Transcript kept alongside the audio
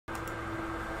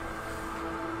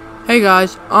Hey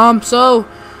guys, so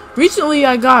recently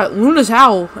I got Luna's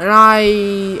Howl, and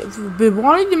I've been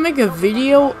wanting to make a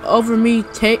video over me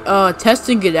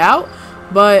testing it out,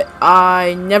 but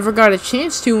I never got a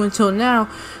chance to until now.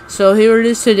 So here it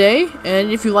is today,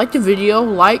 and if you like the video,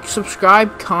 like,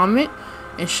 subscribe, comment,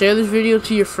 and share this video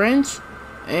to your friends,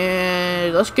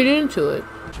 and let's get into it.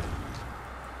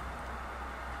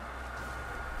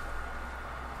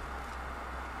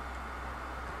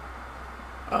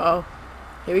 Uh-oh.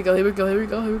 Here we go, here we go, here we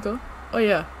go, here we go. Oh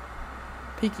yeah.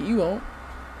 Peeky, you won't.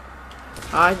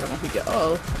 I don't peek it. Uh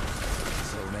oh.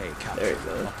 Zone A captured. There you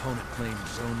go. Opponent claimed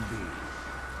Zone B.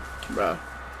 Bro.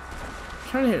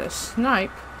 Trying to hit a snipe.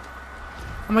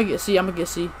 I'm gonna get C, I'm gonna get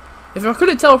C. If I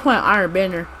couldn't tell, we're playing Iron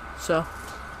Banner. So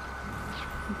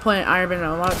I'm playing Iron Banner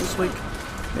a lot this week.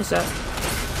 Miss that.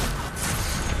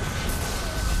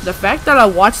 The fact that I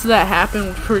watched that happen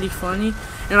was pretty funny,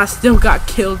 and I still got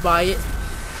killed by it.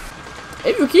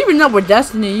 If you're keeping up with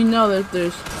Destiny, you know that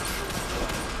there's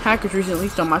hackers recently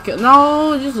on my kill.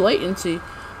 No, just latency.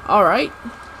 Alright.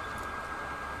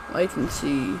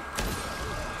 Latency.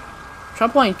 Try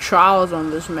playing Trials on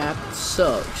this map. It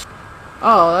sucks.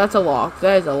 Oh, that's a lock.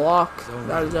 That is a lock.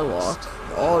 That is a lock.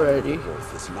 Already.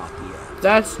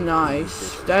 That's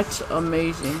nice. That's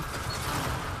amazing.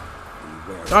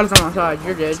 God is on my side.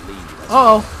 You're dead.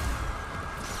 Uh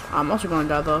oh. I'm also gonna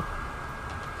die though.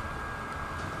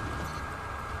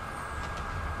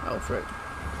 Oh frick.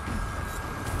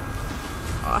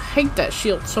 Oh, I hate that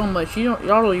shield so much. Y'all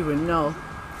don't even know.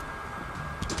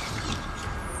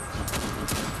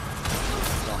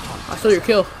 I stole your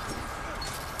kill.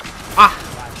 Ah!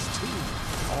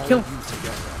 Kill him.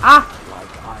 Ah!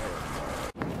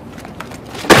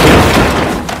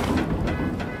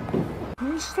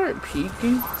 Let me start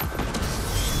peeking.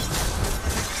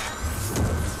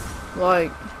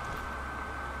 Like,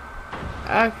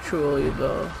 actually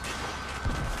though.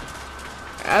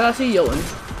 I see yelling.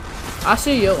 I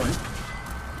see yelling.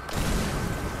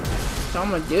 So I'm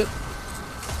gonna dip.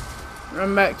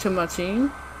 Run back to my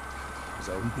team.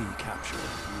 Zone B captured.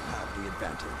 You have the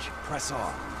advantage. Press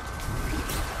on.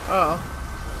 Uh oh.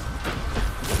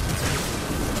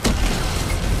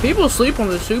 People sleep on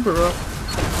this super, bro.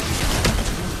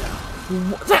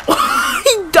 What? That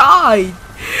he died.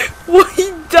 What?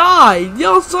 He died.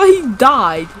 Y'all saw he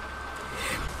died.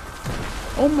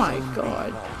 Oh my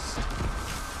god.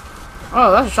 Oh,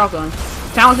 that's a shotgun.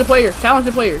 Talented player,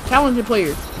 talented player, talented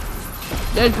player.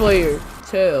 Dead player.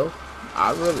 Tail.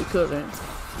 I really couldn't.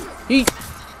 He.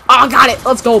 Oh, I got it.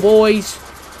 Let's go, boys.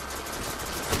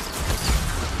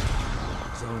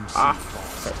 Ah.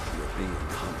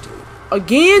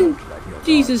 Again?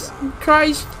 Jesus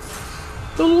Christ.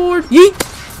 The Lord. Yeet.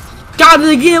 Got it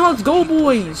again. Let's go,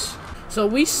 boys. So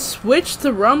we switched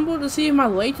to Rumble to see if my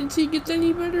latency gets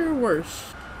any better or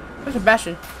worse. There's a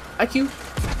Bastion. IQ.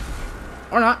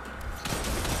 Or not.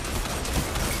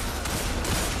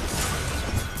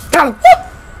 Got him! Woo!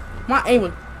 My aim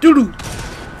was doo-doo.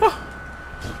 Oh.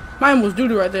 My aim was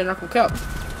doo-doo right there, not gonna count.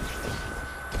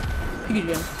 Peek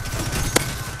again.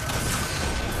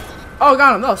 Oh,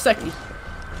 got him. That was second.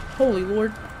 Holy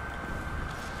Lord.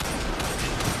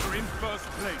 You're in first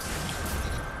place.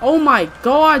 Oh my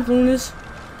god, Lunas.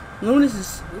 Lunas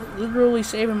is literally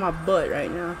saving my butt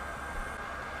right now.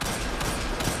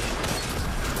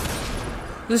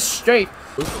 This is straight.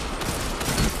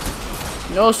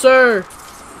 No, sir.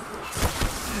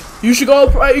 You should go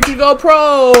pro. You should go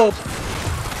pro.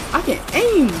 I can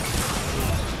aim.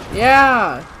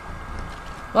 Yeah.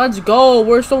 Let's go.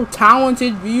 We're so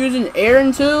talented. We're using air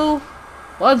until.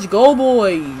 Let's go,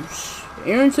 boys.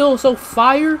 Air until is so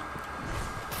fire.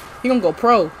 He gonna go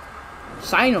pro.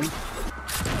 Sign him.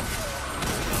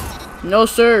 No,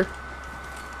 sir.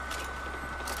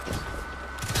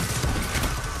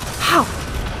 How?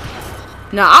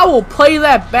 Now I will play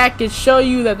that back and show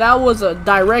you that that was a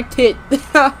direct hit.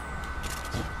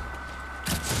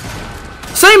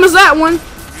 Same as that one.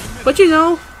 But you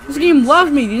know, this game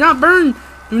loves me. Do not burn.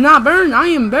 Do not burn. I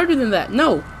am better than that.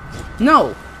 No.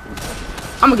 No.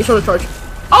 I'm gonna get shoulder charge.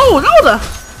 Oh, that was a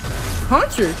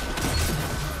hunter.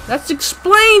 That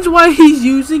explains why he's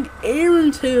using air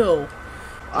until.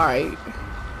 Alright.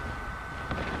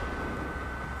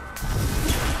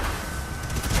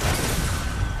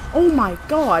 Oh my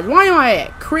god, why am I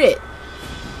at crit?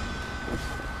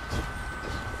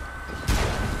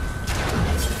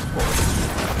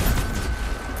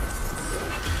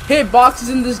 Hitboxes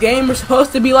in this game are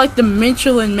supposed to be like the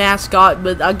Michelin mascot,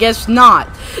 but I guess not.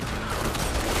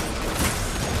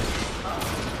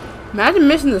 Imagine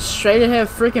missing the straight ahead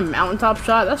freaking mountaintop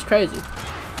shot, that's crazy.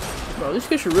 Bro, this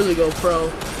kid should really go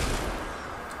pro.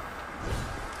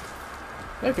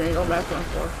 That can go back on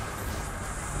for.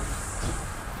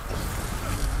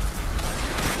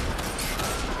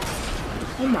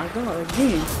 Oh my god,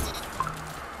 again.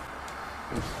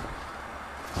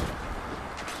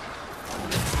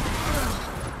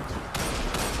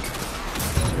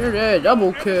 You're dead,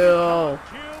 double kill.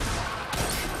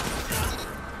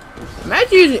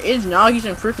 Imagine using Iznagi's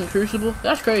and freaking Crucible.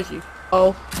 That's crazy.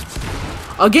 Oh.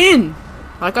 Again!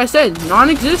 Like I said,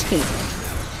 non-existent.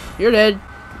 You're dead.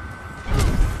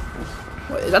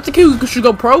 Wait, is that the kid who should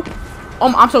go pro?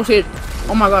 Oh, I'm so scared.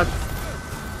 Oh my god.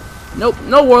 Nope,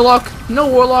 no Warlock. No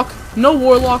Warlock. No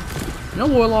Warlock. No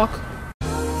Warlock.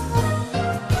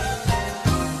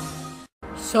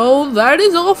 So that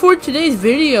is all for today's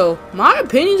video. My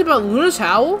opinions about Luna's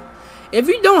Howl. If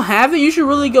you don't have it, you should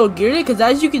really go get it, because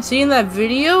as you can see in that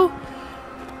video,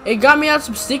 it got me out of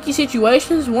some sticky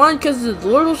situations. One, because the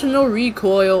little to no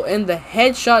recoil, and the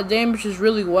headshot damages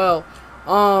really well.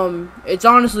 It's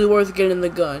honestly worth getting the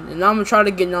gun, and I'm gonna try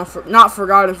to get not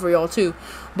forgotten for y'all too.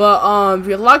 But if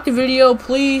you liked the video,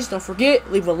 please don't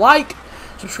forget, leave a like,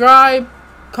 subscribe,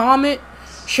 comment,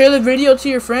 share the video to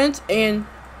your friends, and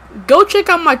go check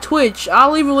out my Twitch.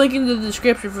 I'll leave a link in the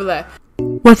description for that.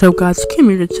 What's up, guys? Came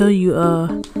here to tell you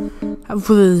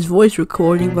for this voice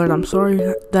recording, but I'm sorry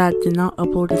that I did not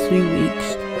upload in 3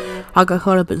 weeks. I got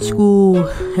caught up in school,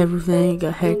 everything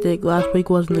got hectic. Last week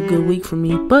wasn't a good week for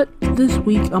me, but this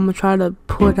week I'm gonna try to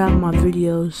put out my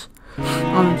videos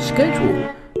on schedule,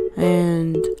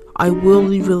 and I will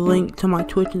leave a link to my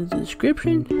Twitch in the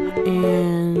description,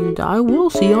 and I will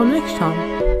see y'all next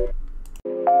time.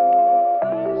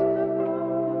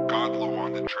 Godlow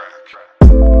on the track.